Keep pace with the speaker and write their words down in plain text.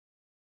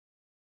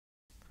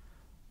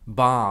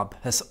Bob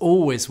has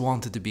always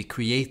wanted to be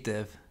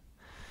creative.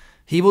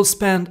 He will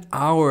spend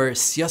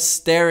hours just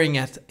staring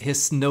at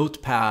his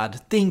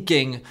notepad,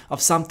 thinking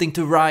of something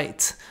to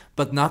write,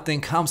 but nothing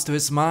comes to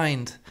his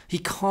mind. He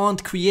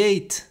can't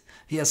create.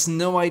 He has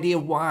no idea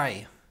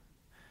why.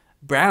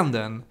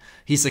 Brandon,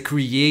 he's a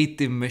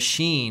creative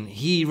machine.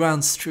 He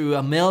runs through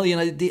a million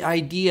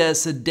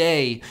ideas a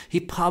day. He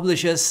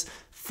publishes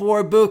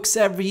 4 books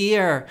every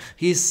year.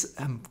 He's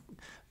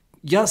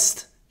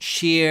just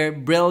sheer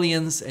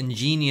brilliance and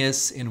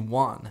genius in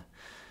one.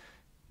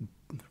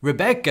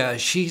 Rebecca,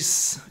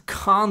 she's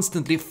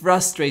constantly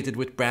frustrated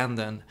with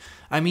Brandon.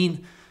 I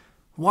mean,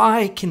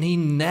 why can he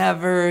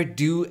never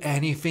do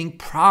anything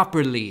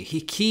properly?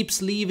 He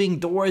keeps leaving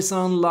doors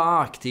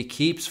unlocked. He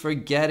keeps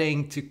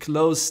forgetting to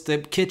close the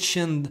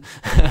kitchen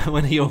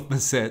when he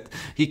opens it.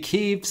 He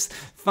keeps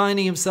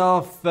finding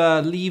himself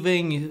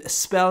leaving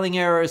spelling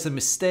errors and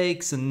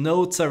mistakes and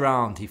notes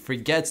around. He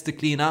forgets to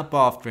clean up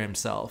after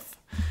himself.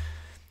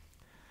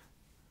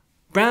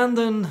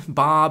 Brandon,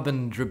 Bob,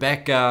 and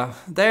Rebecca,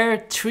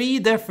 they're 3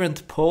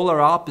 different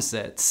polar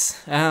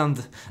opposites,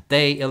 and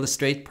they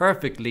illustrate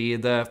perfectly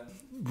the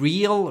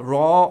real,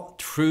 raw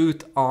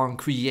truth on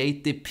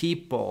creative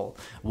people.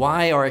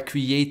 Why are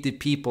creative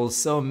people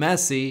so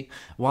messy?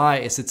 Why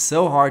is it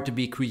so hard to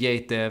be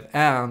creative?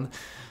 And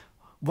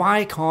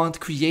why can't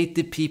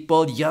creative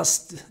people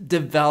just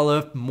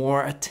develop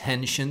more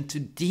attention to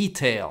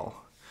detail?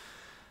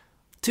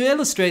 To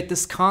illustrate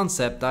this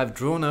concept, I've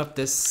drawn up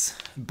this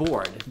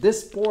board.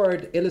 This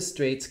board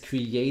illustrates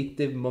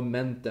creative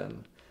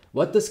momentum.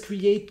 What does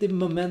creative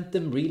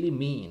momentum really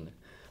mean?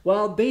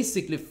 Well,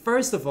 basically,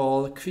 first of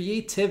all,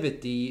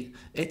 creativity,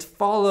 it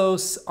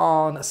follows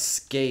on a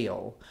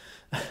scale.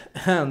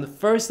 And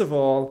first of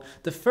all,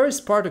 the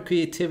first part of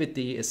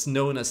creativity is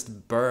known as the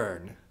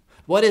burn.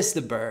 What is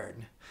the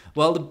burn?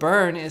 Well, the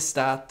burn is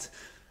that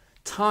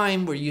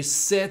time where you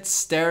sit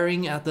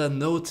staring at a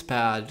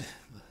notepad,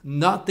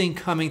 nothing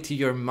coming to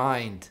your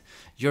mind.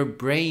 Your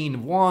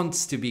brain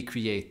wants to be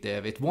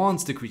creative. It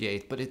wants to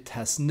create, but it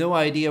has no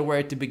idea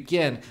where to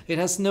begin. It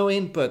has no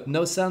input,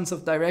 no sense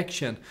of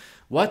direction.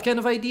 What kind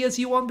of ideas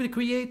do you want me to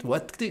create?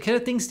 What kind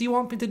of things do you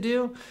want me to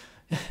do?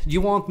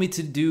 You want me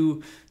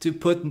to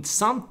put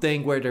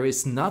something where there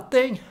is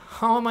nothing?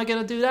 How am I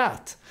going to do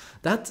that?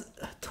 That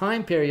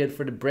time period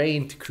for the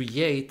brain to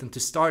create and to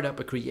start up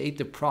a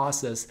creative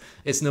process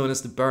is known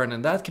as the burn,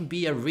 and that can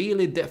be a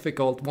really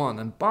difficult one.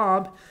 And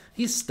Bob,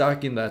 he's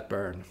stuck in that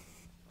burn.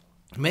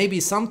 Maybe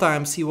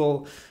sometimes he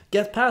will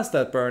get past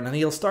that burn and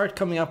he'll start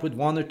coming up with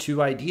 1 or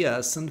 2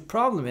 ideas. And the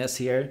problem is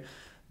here,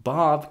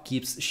 Bob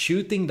keeps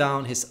shooting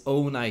down his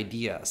own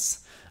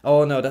ideas.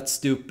 Oh no, that's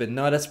stupid.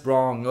 No, that's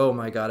wrong. Oh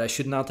my god, I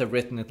should not have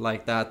written it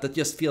like that. That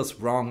just feels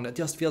wrong. That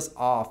just feels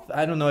off.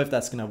 I don't know if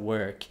that's gonna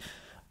work.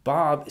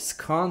 Bob is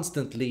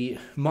constantly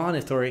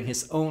monitoring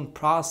his own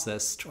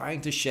process, trying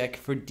to check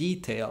for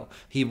detail.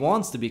 He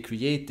wants to be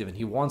creative and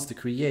he wants to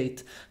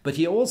create, but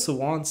he also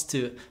wants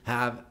to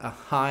have a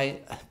high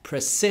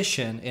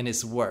precision in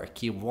his work.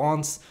 He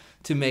wants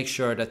to make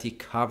sure that he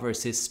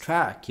covers his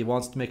track. He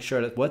wants to make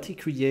sure that what he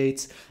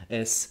creates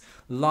is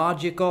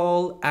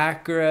logical,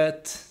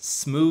 accurate,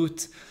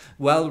 smooth,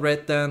 well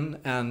written,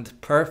 and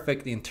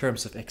perfect in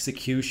terms of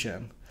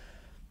execution.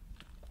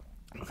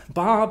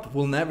 Bob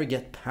will never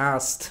get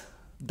past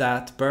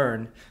that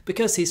burn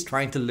because he's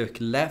trying to look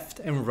left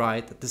and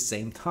right at the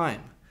same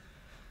time.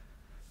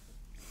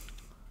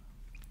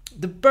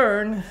 The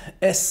burn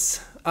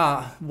is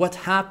what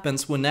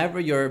happens whenever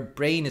your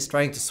brain is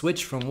trying to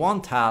switch from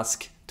one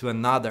task to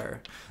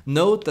another.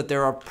 Note that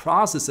there are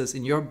processes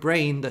in your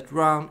brain that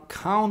run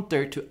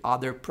counter to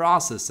other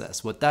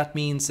processes. What that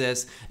means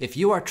is if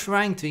you are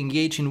trying to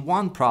engage in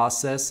one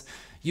process,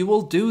 you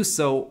will do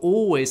so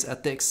always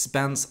at the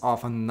expense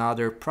of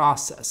another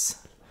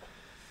process.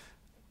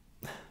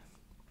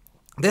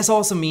 This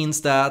also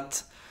means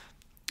that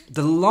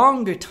the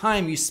longer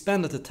time you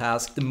spend at a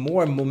task, the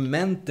more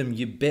momentum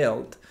you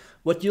build.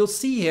 What you'll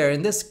see here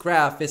in this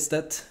graph is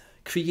that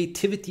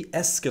creativity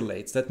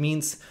escalates. That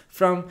means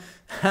from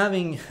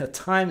having a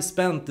time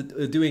spent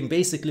doing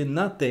basically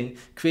nothing,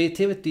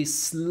 creativity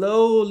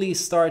slowly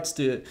starts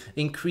to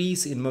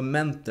increase in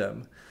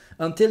momentum,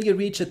 until you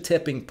reach a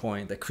tipping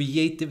point, a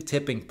creative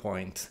tipping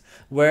point,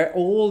 where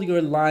all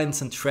your lines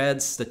and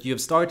threads that you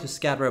have started to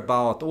scatter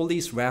about, all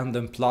these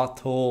random plot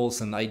holes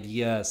and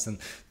ideas and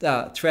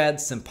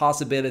threads and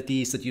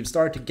possibilities that you've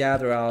started to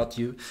gather out,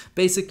 you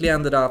basically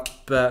ended up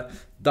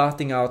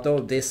dotting out, oh,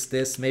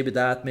 this, maybe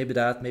that, maybe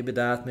that, maybe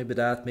that, maybe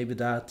that, maybe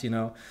that, you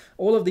know.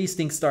 All of these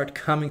things start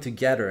coming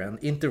together and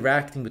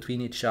interacting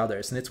between each other.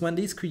 And it's when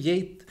these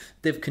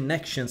creative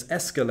connections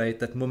escalate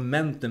that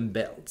momentum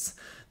builds.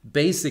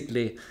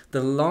 Basically,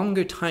 the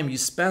longer time you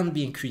spend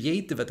being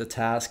creative at a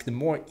task, the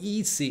more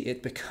easy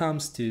it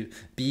becomes to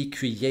be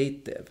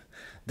creative.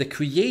 The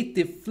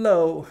creative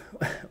flow,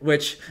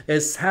 which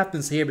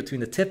happens here between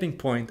the tipping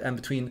point and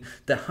between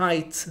the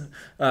height,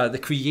 the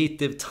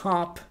creative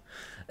top,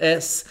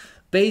 is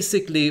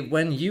basically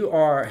when you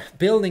are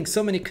building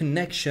so many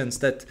connections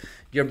that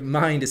your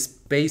mind is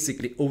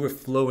basically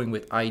overflowing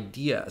with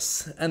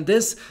ideas. And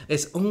this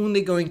is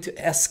only going to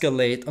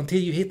escalate until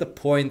you hit a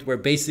point where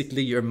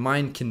basically your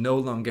mind can no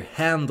longer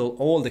handle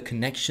all the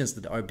connections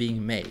that are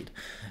being made.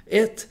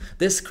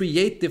 This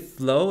creative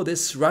flow,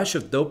 this rush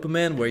of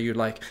dopamine where you're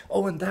like,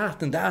 oh, and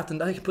that, and that,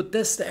 and I can put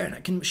this there, and I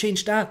can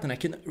change that, and I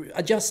can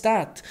adjust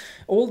that.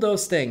 All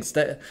those things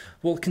that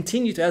will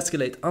continue to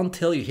escalate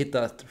until you hit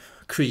that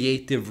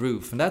creative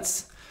roof. And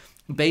that's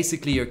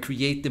basically your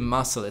creative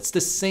muscle. It's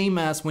the same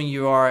as when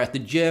you are at the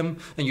gym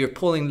and you're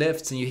pulling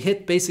lifts and you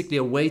hit basically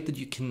a weight that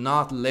you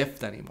cannot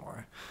lift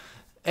anymore.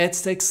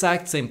 It's the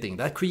exact same thing.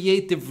 That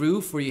creative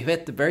roof where you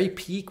hit the very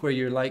peak, where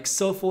you're like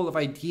so full of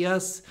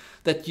ideas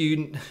that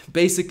you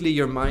basically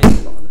your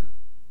mind,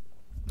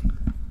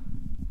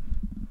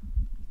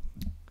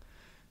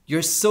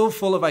 you're so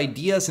full of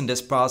ideas in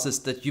this process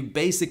that you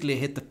basically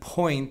hit the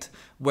point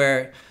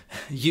where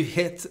you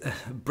hit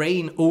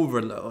brain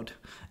overload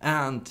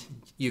and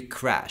you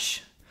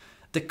crash.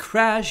 The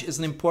crash is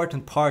an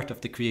important part of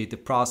the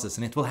creative process,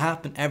 and it will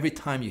happen every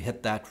time you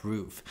hit that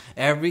roof.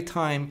 Every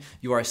time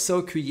you are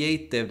so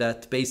creative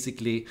that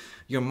basically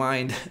your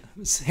mind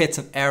hits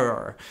an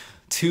error.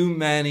 Too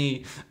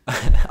many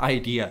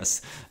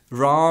ideas.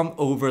 RAM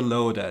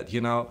overloaded,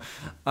 you know.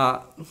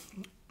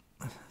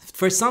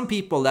 For some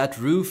people that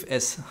roof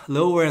is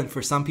lower, and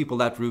for some people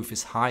that roof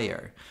is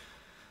higher.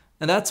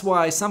 And that's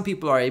why some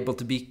people are able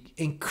to be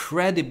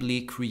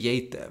incredibly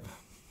creative.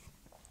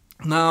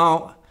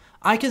 Now,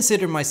 I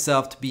consider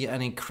myself to be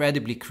an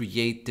incredibly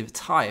creative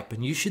type,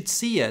 and you should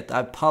see it.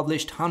 I've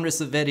published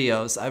hundreds of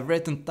videos, I've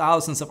written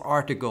thousands of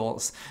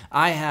articles.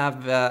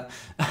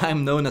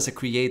 I'm known as a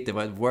creative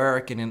at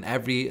work and in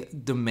every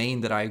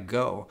domain that I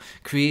go.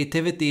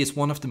 Creativity is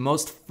one of the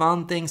most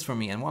fun things for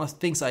me, and one of the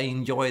things I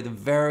enjoy the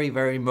very,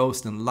 very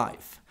most in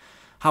life.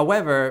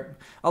 However,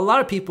 a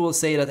lot of people will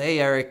say that, hey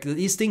Erik,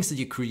 these things that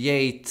you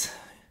create,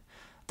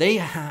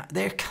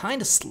 they're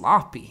kind of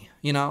sloppy,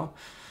 you know?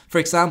 For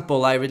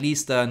example, I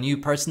released a new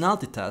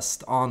personality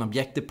test on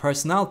objective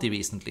personality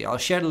recently. I'll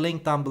share the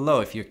link down below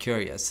if you're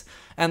curious.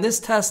 And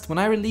this test, when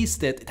I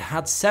released it, it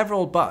had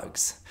several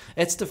bugs.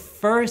 It's the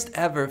first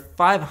ever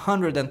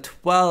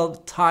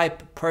 512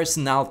 type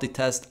personality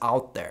test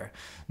out there.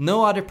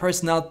 No other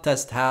personality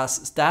test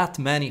has that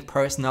many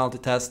personality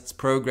tests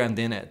programmed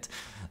in it.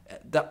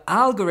 The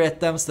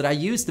algorithms that I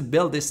use to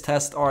build this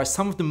test are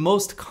some of the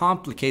most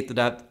complicated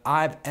that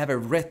I've ever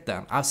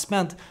written. I've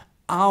spent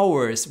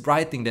hours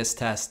writing this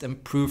test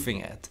and proofing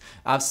it.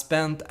 I've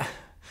spent,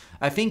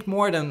 I think,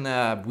 more than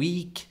a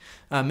week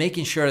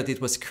making sure that it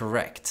was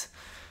correct.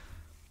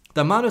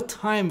 The amount of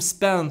time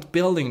spent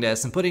building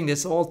this and putting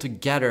this all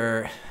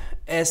together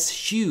is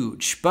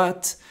huge,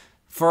 but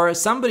for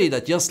somebody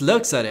that just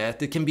looks at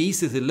it, it can be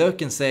easy to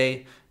look and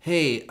say,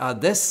 hey,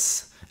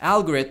 this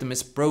algorithm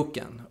is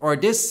broken, or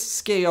this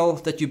scale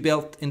that you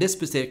built in this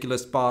particular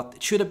spot,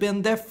 it should have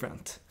been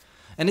different.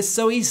 And it's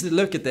so easy to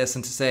look at this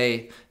and to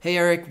say, hey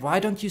Erik, why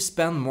don't you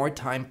spend more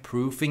time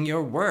proofing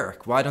your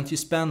work? Why don't you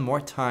spend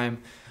more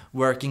time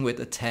working with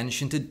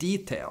attention to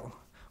detail?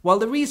 Well,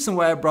 the reason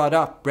why I brought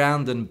up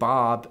Brandon,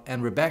 Bob,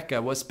 and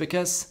Rebecca was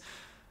because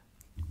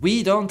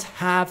we don't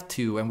have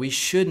to, and we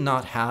should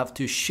not have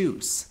to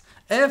choose.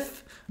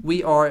 If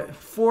we are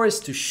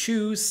forced to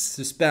choose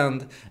to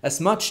spend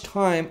as much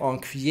time on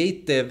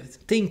creative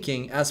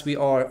thinking as we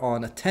are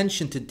on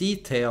attention to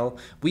detail,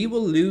 we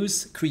will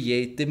lose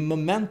creative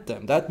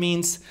momentum. That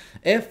means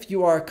if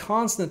you are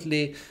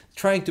constantly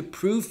trying to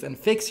proof and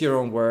fix your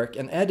own work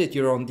and edit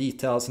your own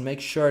details and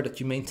make sure that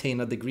you maintain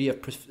a degree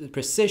of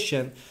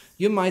precision,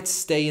 you might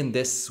stay in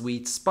this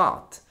sweet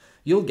spot.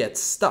 You'll get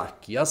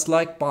stuck, just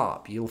like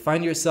Bob. You'll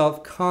find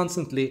yourself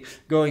constantly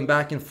going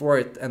back and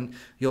forth, and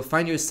you'll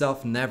find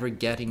yourself never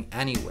getting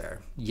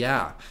anywhere.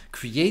 Yeah,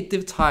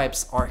 creative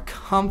types are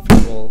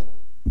comfortable.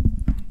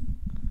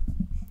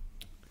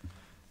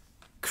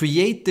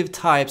 Creative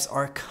types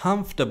are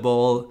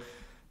comfortable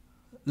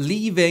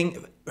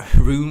leaving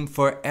room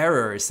for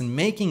errors and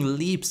making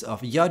leaps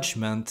of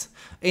judgment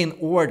in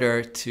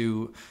order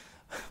to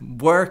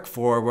work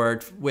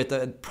forward with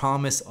a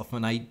promise of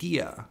an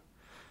idea.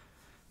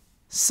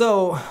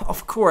 So,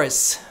 of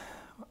course,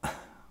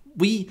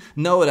 we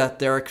know that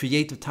there are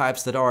creative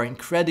types that are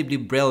incredibly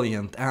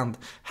brilliant and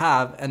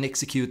have and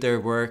execute their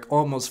work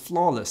almost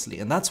flawlessly.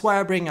 And that's why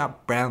I bring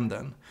up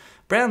Brandon.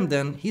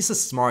 Brandon, he's a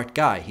smart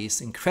guy.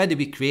 He's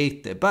incredibly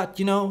creative. But,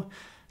 you know,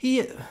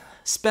 he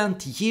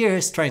spent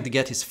years trying to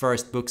get his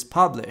first books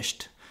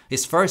published.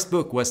 His first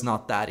book was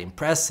not that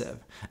impressive.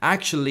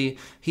 Actually,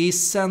 he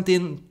sent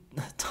in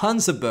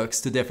tons of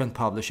books to different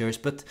publishers,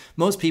 but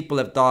most people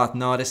have thought,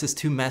 no, this is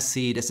too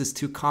messy, this is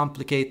too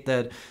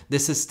complicated,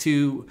 this is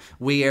too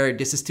weird,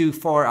 this is too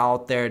far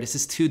out there, this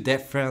is too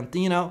different.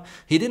 You know,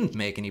 he didn't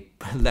make any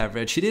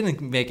leverage, he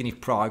didn't make any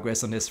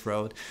progress on this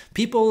road.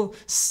 People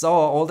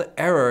saw all the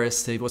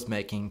errors he was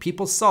making.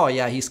 People saw,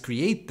 yeah, he's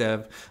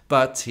creative,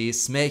 but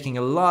he's making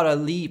a lot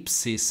of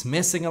leaps, he's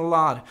missing a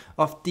lot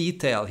of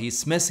detail,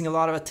 he's missing a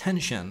lot of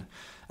attention.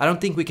 I don't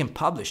think we can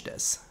publish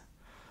this.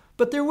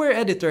 But there were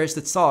editors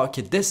that saw,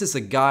 okay, this is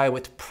a guy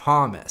with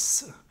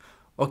promise.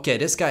 okay,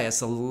 this guy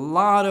has a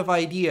lot of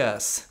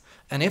ideas.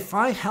 And if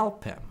I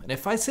help him, and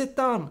if I sit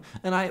down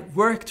and I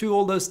work through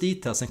all those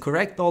details and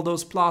correct all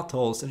those plot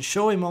holes and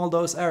show him all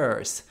those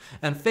errors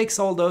and fix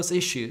all those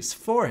issues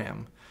for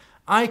him,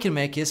 I can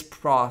make his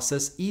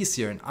process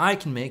easier and I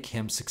can make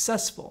him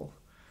successful.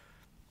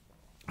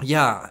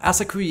 Yeah,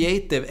 as a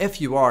creative, if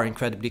you are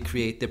incredibly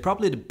creative,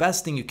 probably the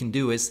best thing you can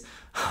do is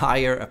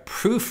hire a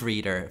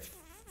proofreader,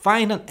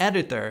 find an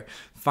editor,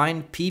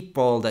 find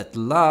people that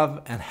love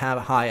and have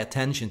high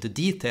attention to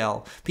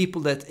detail,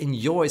 people that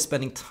enjoy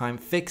spending time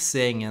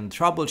fixing and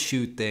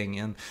troubleshooting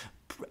and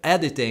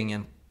editing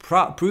and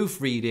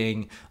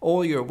proofreading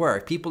all your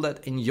work, people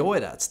that enjoy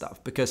that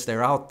stuff because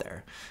they're out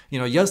there. You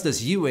know, just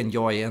as you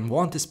enjoy and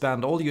want to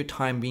spend all your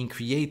time being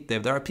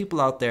creative, there are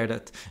people out there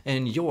that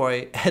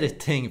enjoy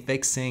editing,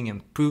 fixing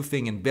and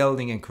proofing and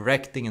building and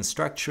correcting and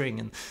structuring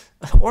and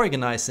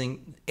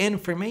organizing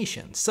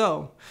information.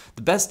 So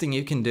the best thing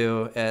you can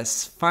do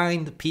is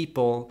find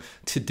people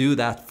to do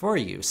that for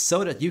you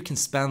so that you can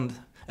spend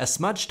as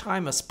much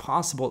time as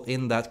possible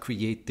in that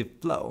creative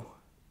flow.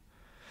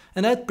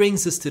 And that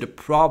brings us to the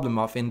problem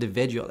of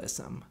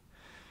individualism.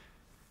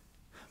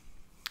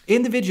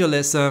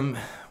 Individualism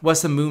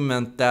was a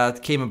movement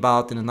that came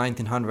about in the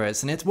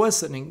 1900s, and it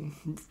was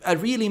a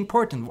really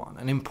important one,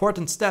 an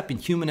important step in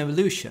human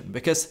evolution,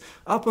 because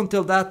up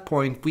until that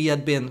point we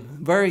had been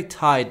very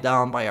tied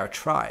down by our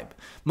tribe.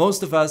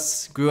 Most of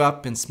us grew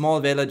up in small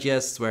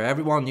villages where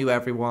everyone knew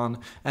everyone,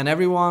 and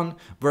everyone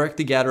worked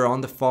together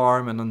on the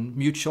farm and on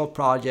mutual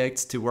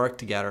projects to work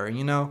together.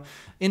 You know,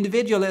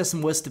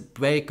 individualism was the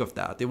break of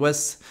that. It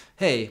was,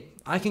 hey,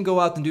 I can go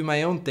out and do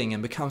my own thing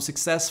and become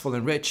successful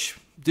and rich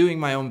doing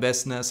my own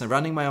business and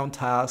running my own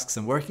tasks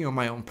and working on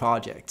my own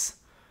projects.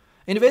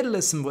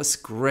 Individualism was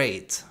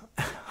great.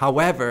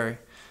 However,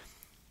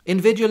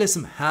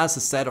 individualism has a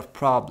set of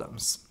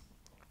problems.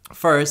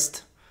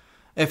 First,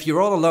 if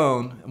you're all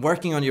alone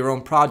working on your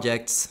own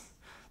projects,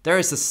 there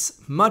is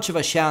as much of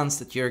a chance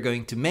that you're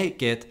going to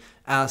make it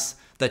as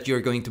that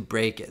you're going to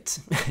break it.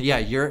 Yeah,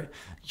 you're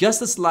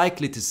just as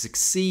likely to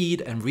succeed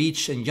and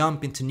reach and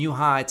jump into new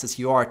heights as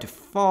you are to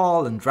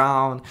fall and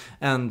drown.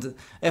 And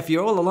if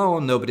you're all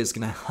alone, nobody's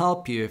gonna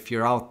help you if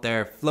you're out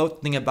there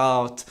floating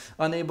about,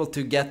 unable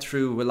to get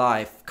through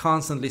life,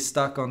 constantly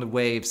stuck on the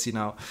waves, you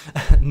know.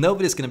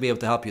 Nobody's gonna be able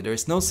to help you.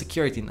 There's no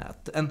security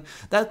net. And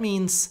that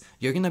means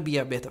you're gonna be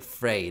a bit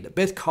afraid, a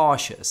bit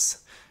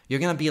cautious. You're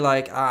gonna be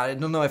like, I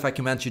don't know if I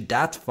can venture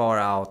that far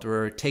out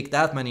or take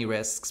that many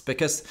risks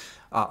because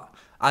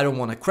I don't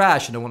want to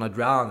crash, I don't want to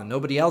drown, and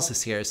nobody else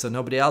is here, so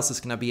nobody else is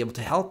going to be able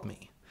to help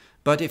me.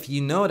 But if you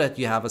know that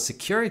you have a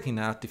security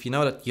net, if you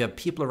know that you have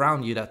people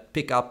around you that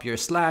pick up your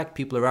slack,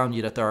 people around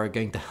you that are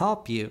going to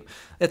help you,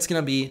 it's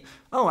going to be,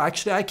 oh,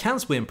 actually I can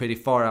swim pretty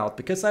far out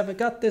because I've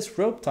got this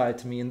rope tied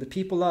to me and the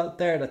people out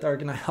there that are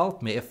going to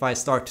help me if I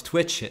start to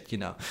twitch it, you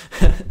know.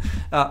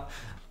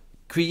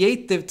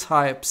 Creative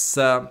types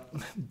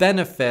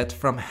benefit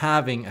from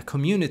having a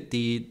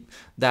community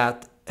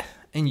that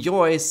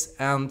enjoys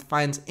and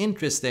finds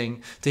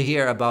interesting to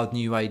hear about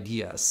new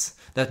ideas.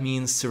 That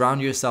means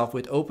surround yourself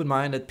with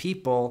open-minded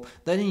people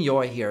that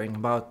enjoy hearing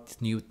about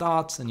new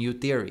thoughts and new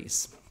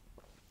theories.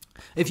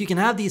 If you can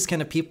have these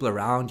kind of people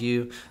around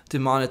you to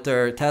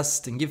monitor,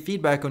 test, and give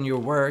feedback on your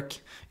work,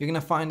 you're going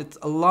to find it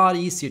a lot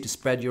easier to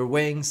spread your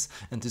wings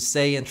and to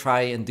say and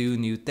try and do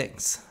new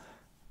things.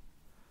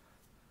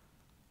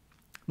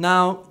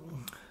 Now,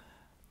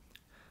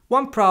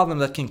 one problem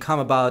that can come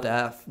about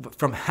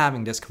from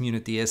having this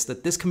community is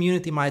that this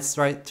community might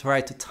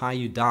try to tie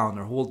you down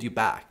or hold you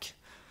back.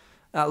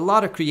 A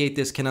lot of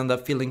creatives can end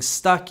up feeling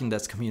stuck in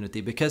this community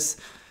because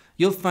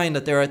you'll find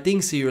that there are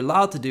things that you're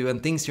allowed to do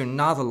and things you're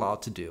not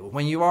allowed to do.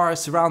 When you are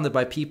surrounded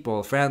by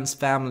people, friends,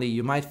 family,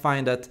 you might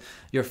find that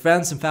your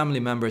friends and family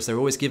members are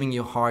always giving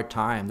you a hard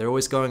time. They're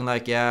always going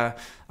like, yeah,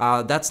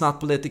 that's not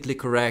politically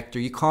correct, or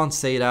you can't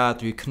say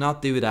that, or you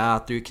cannot do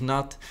that, or you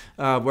cannot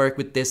work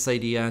with this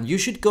idea, and you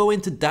should go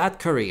into that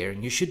career,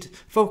 and you should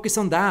focus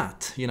on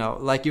that. You know,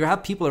 like you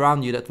have people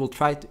around you that will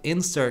try to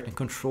insert and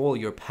control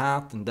your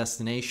path and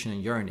destination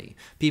and journey.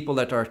 People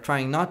that are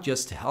trying not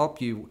just to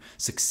help you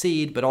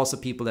succeed, but also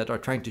people that are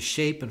trying to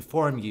shape and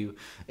form you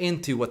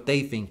into what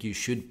they think you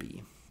should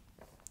be.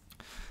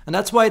 And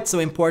that's why it's so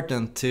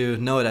important to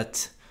know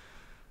that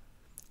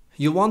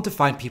you want to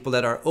find people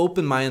that are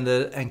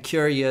open-minded and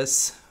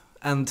curious,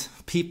 and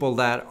people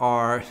that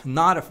are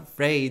not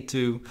afraid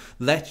to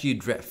let you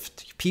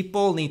drift.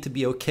 People need to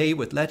be okay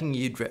with letting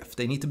you drift.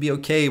 They need to be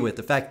okay with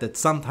the fact that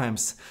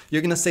sometimes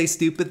you're gonna say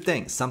stupid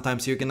things.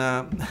 Sometimes you're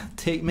gonna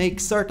make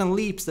certain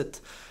leaps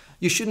that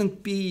you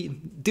shouldn't be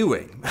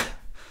doing.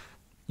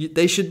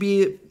 They should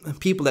be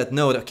people that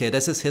know that, okay,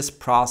 this is his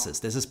process,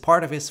 this is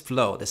part of his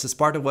flow, this is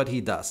part of what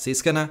he does.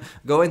 He's gonna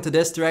go into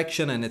this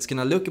direction and it's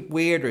gonna look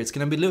weird or it's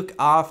gonna look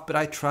off, but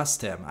I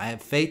trust him. I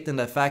have faith in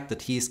the fact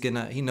that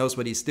he knows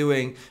what he's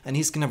doing and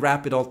he's gonna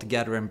wrap it all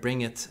together and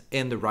bring it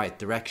in the right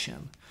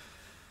direction.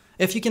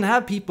 If you can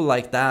have people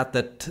like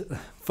that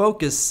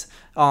focus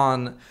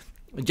on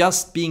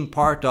just being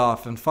part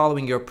of and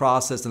following your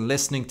process and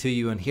listening to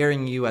you and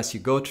hearing you as you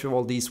go through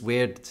all these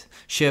weird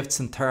shifts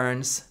and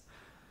turns,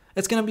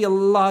 it's going to be a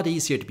lot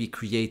easier to be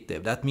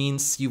creative. That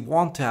means you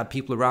want to have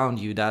people around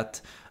you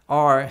that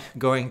aren't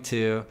going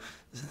to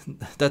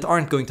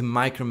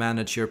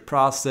micromanage your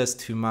process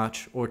too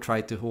much or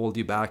try to hold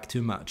you back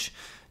too much.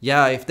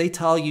 Yeah, if they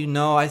tell you,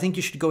 no, I think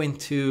you should go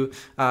into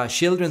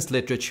children's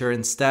literature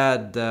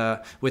instead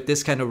with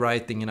this kind of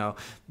writing,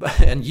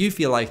 and you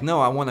feel like, no,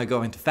 I want to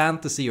go into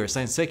fantasy or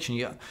science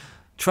fiction,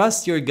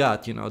 trust your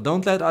gut,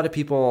 don't let other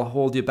people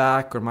hold you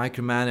back or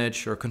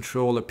micromanage or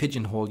control or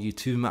pigeonhole you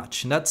too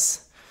much. And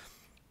that's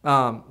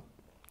the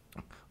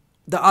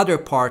other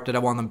part that I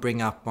want to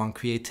bring up on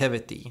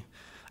creativity.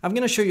 I'm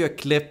going to show you a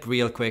clip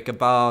real quick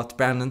about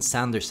Brandon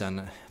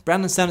Sanderson.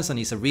 Brandon Sanderson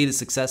is a really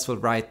successful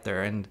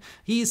writer, and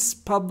he's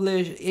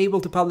able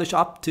to publish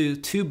up to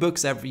 2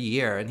 books every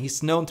year, and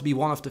he's known to be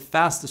one of the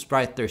fastest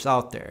writers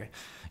out there.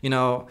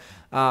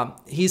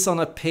 He's on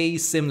a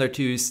pace similar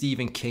to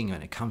Stephen King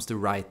when it comes to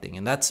writing,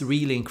 and that's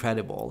really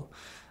incredible.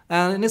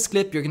 And in this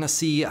clip, you're going to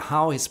see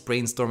how his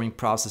brainstorming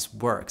process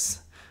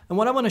works. And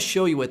what I want to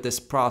show you with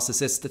this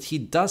process is that he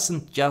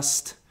doesn't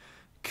just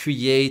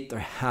create or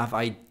have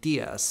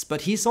ideas,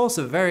 but he's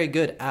also very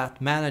good at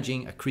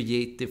managing a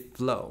creative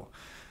flow.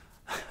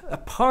 A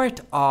part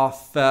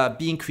of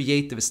being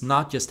creative is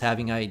not just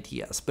having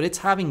ideas, but it's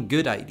having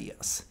good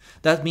ideas.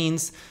 That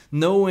means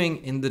knowing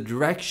in the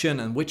direction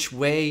and which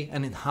way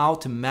and in how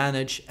to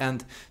manage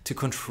and to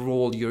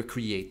control your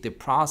creative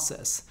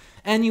process.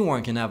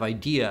 Anyone can have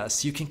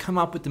ideas. You can come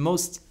up with the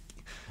most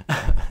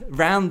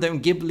random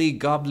gibbly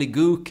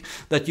gobbledygook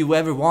that you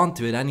ever want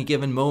to at any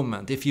given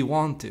moment if you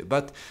want to,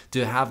 but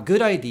to have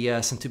good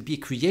ideas and to be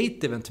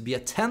creative and to be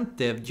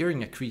attentive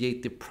during a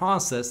creative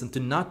process and to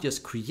not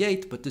just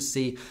create but to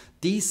see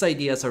these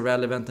ideas are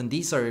relevant and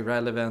these are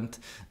irrelevant,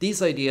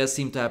 these ideas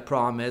seem to have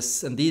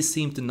promise and these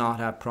seem to not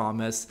have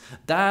promise.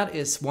 That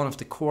is one of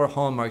the core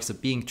hallmarks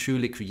of being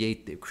truly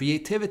creative.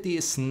 Creativity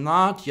is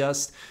not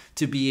just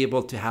to be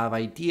able to have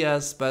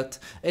ideas, but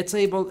it's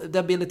the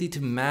ability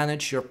to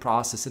manage your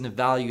process and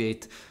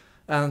evaluate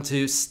and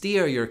to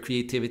steer your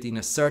creativity in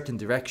a certain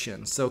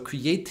direction. So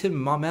creative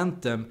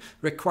momentum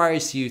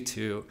requires you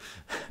to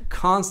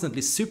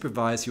constantly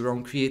supervise your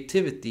own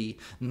creativity,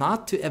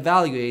 not to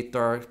evaluate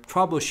or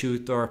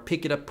troubleshoot or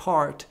pick it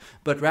apart,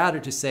 but rather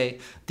to say,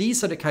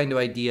 these are the kind of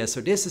ideas,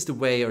 or this is the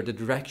way or the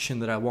direction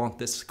that I want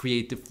this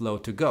creative flow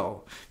to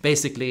go.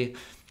 Basically,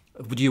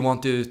 do you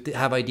want to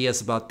have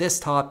ideas about this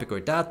topic or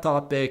that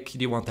topic? Do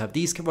you want to have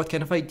these? What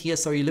kind of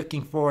ideas are you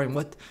looking for? And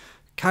what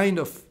kind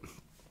of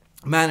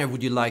manner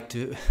would you like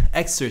to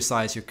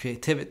exercise your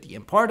creativity?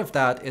 And part of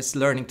that is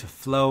learning to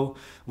flow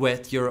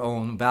with your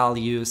own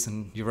values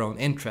and your own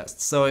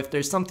interests. So if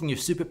there's something you're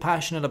super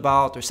passionate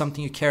about or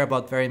something you care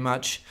about very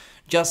much,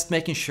 just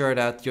making sure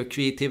that your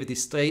creativity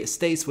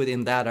stays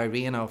within that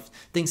arena of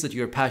things that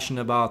you're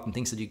passionate about and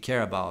things that you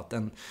care about.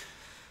 And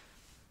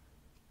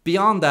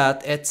beyond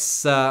that,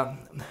 it's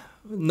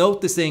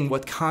noticing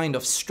what kind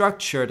of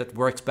structure that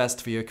works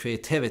best for your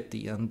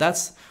creativity, and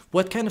that's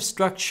what kind of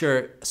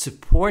structure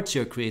supports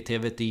your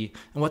creativity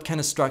and what kind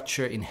of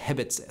structure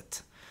inhibits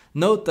it.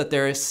 Note that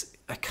there is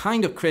a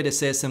kind of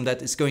criticism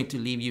that is going to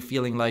leave you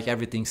feeling like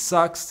everything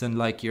sucks and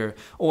like you're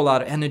all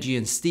out of energy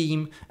and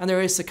steam, and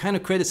there is a kind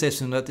of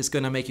criticism that is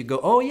going to make you go,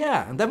 oh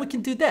yeah, and then we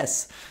can do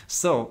this.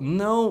 So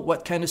know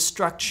what kind of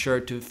structure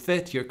to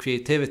fit your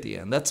creativity,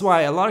 and that's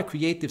why a lot of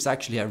creatives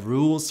actually have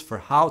rules for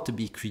how to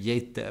be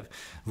creative.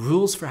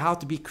 Rules for how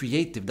to be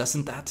creative.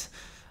 Isn't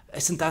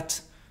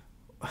that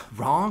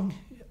wrong?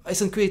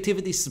 Isn't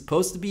creativity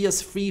supposed to be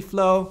as free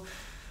flow?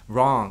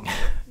 Wrong.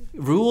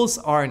 Rules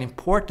are an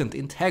important,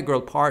 integral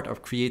part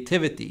of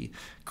creativity.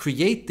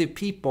 Creative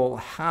people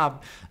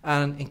have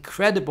an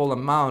incredible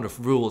amount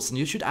of rules, and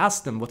you should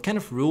ask them, what kind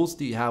of rules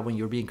do you have when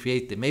you're being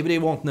creative? Maybe they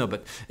won't know,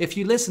 but if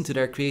you listen to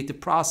their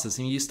creative process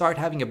and you start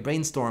having a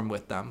brainstorm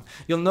with them,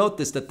 you'll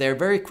notice that they're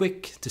very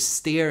quick to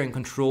steer and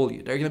control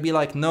you. They're going to be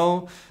like,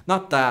 no,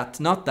 not that,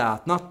 not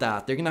that, not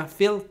that. They're going to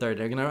filter,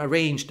 they're going to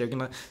arrange, they're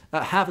going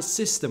to have a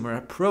system or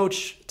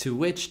approach to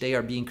which they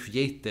are being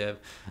creative.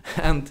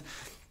 And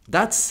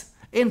that's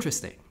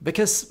interesting,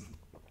 because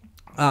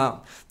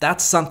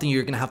that's something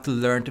you're going to have to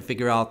learn to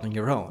figure out on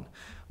your own.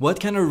 What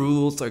kind of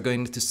rules are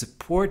going to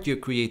support your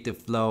creative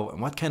flow,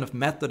 and what kind of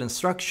method and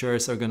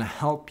structures are going to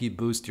help you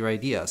boost your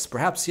ideas?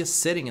 Perhaps just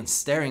sitting and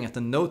staring at a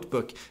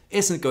notebook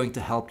isn't going to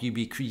help you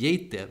be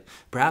creative.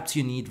 Perhaps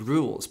you need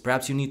rules.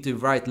 Perhaps you need to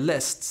write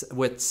lists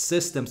with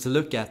systems to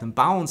look at and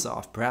bounce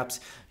off.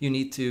 Perhaps you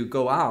need to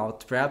go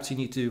out. Perhaps you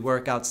need to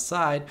work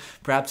outside.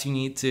 Perhaps you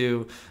need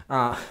to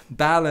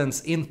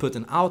balance input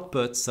and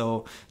output,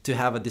 so to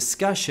have a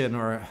discussion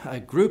or a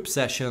group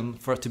session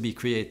for it to be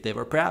creative.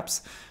 Or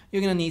perhaps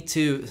you're going to need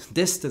to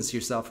distance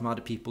yourself from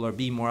other people or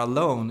be more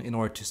alone in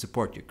order to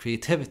support your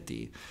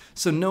creativity.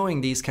 So knowing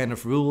these kind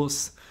of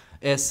rules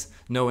is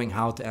knowing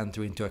how to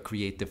enter into a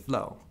creative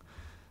flow.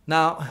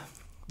 Now,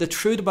 the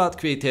truth about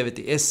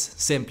creativity is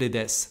simply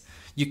this: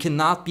 you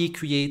cannot be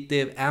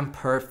creative and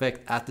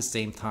perfect at the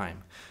same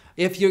time.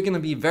 If you're going to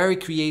be very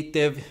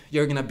creative,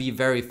 you're going to be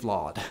very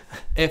flawed.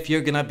 If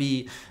you're going to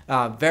be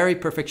very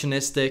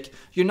perfectionistic,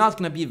 you're not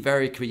going to be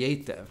very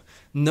creative.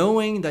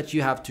 Knowing that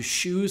you have to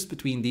choose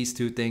between these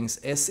two things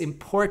is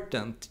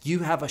important. You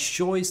have a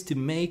choice to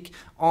make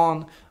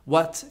on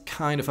what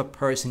kind of a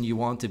person you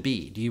want to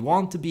be. Do you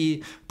want to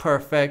be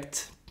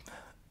perfect?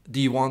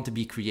 Do you want to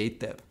be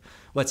creative?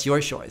 What's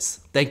your choice?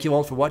 Thank you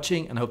all for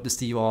watching, and hope to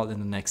see you all in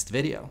the next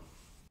video.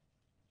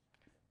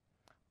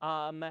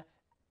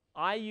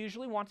 I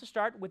usually want to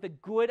start with a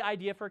good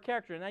idea for a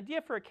character. An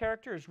idea for a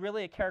character is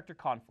really a character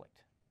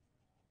conflict.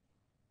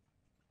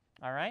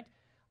 All right?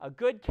 A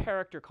good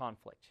character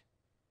conflict.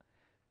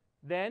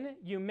 Then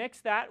you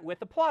mix that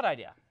with a plot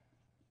idea.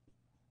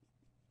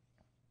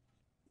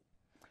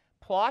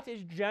 Plot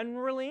is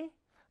generally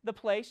the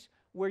place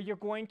where you're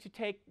going to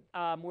take,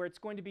 where it's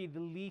going to be the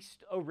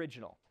least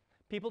original.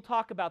 People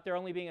talk about there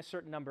only being a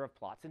certain number of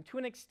plots, and to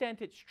an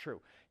extent it's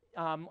true.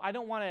 I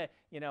don't want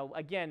to,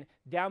 again,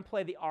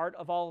 downplay the art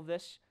of all of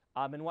this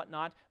and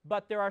whatnot,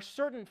 but there are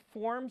certain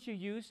forms you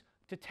use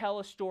to tell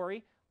a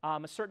story,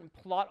 a certain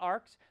plot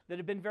arcs that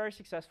have been very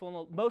successful,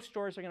 and most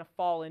stories are going to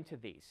fall into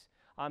these.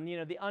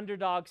 The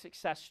underdog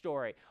success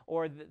story,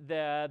 or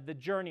the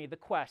journey, the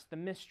quest, the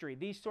mystery,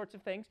 these sorts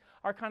of things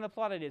are kind of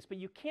plot ideas. But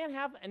you can't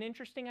have an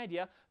interesting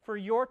idea for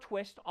your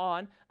twist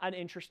on an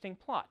interesting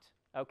plot,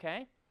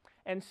 okay?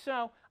 And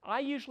so I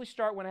usually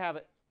start when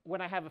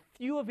I have a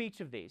few of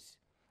each of these,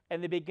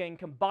 and they begin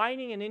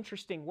combining in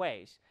interesting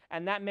ways,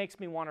 and that makes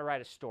me want to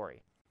write a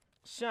story.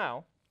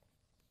 So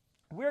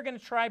we're going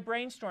to try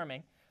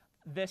brainstorming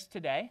this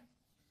today,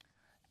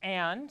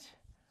 and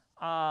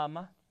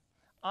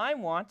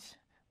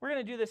we're going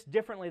to do this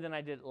differently than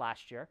I did it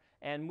last year,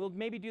 and we'll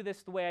maybe do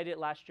this the way I did it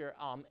last year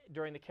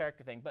during the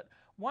character thing. But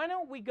why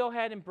don't we go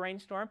ahead and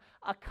brainstorm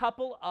a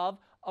couple of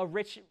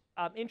rich,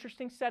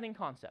 interesting setting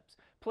concepts,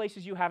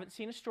 places you haven't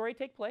seen a story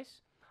take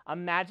place, a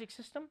magic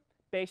system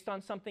based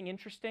on something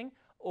interesting,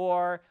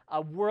 or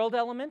a world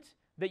element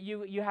that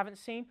you haven't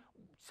seen,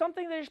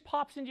 something that just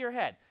pops into your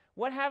head.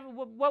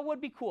 What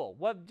would be cool?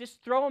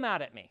 Just throw them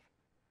out at me.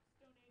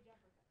 Stone Age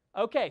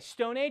Africa. Okay,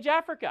 Stone Age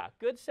Africa.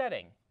 Good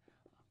setting.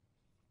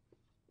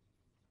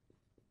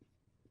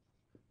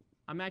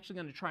 I'm actually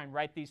going to try and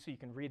write these so you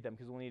can read them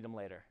because we'll need them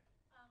later.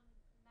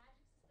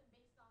 Magic system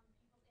based on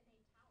people's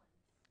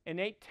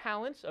innate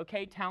talents. Innate talents.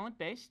 Okay,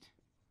 talent-based.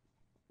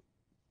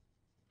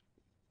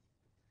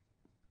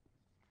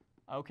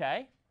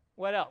 Okay.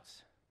 What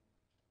else?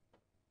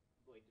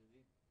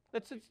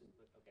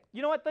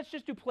 You know what? Let's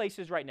just do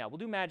places right now. We'll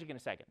do magic in a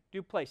second.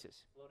 Do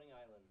places. Floating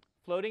islands.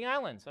 Floating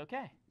islands.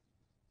 Okay.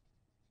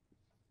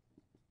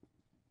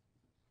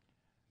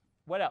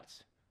 What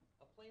else?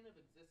 A plane of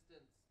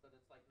existence, but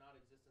it's like not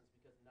existence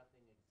because nothing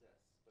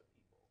exists but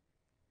people.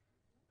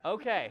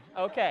 Okay.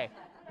 Okay.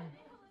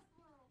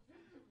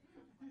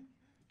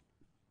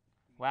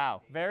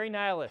 Wow. Very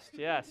nihilist.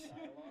 Yes.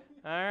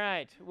 All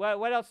right.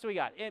 What else do we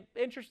got?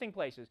 Interesting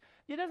places.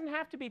 It doesn't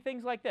have to be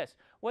things like this.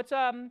 What's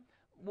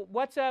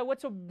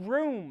a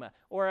room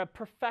or a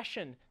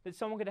profession that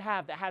someone could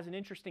have that has an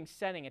interesting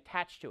setting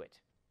attached to it?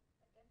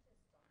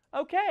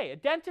 Okay, a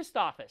dentist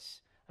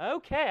office.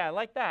 Okay, I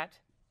like that.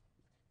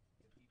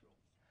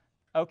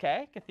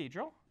 Okay,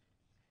 cathedral.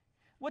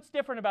 What's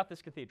different about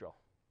this cathedral?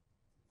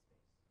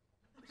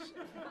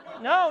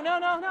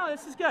 No,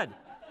 this is good.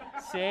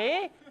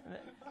 See?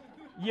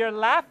 You're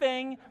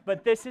laughing,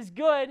 but this is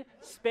good.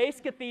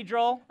 Space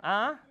cathedral,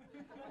 huh?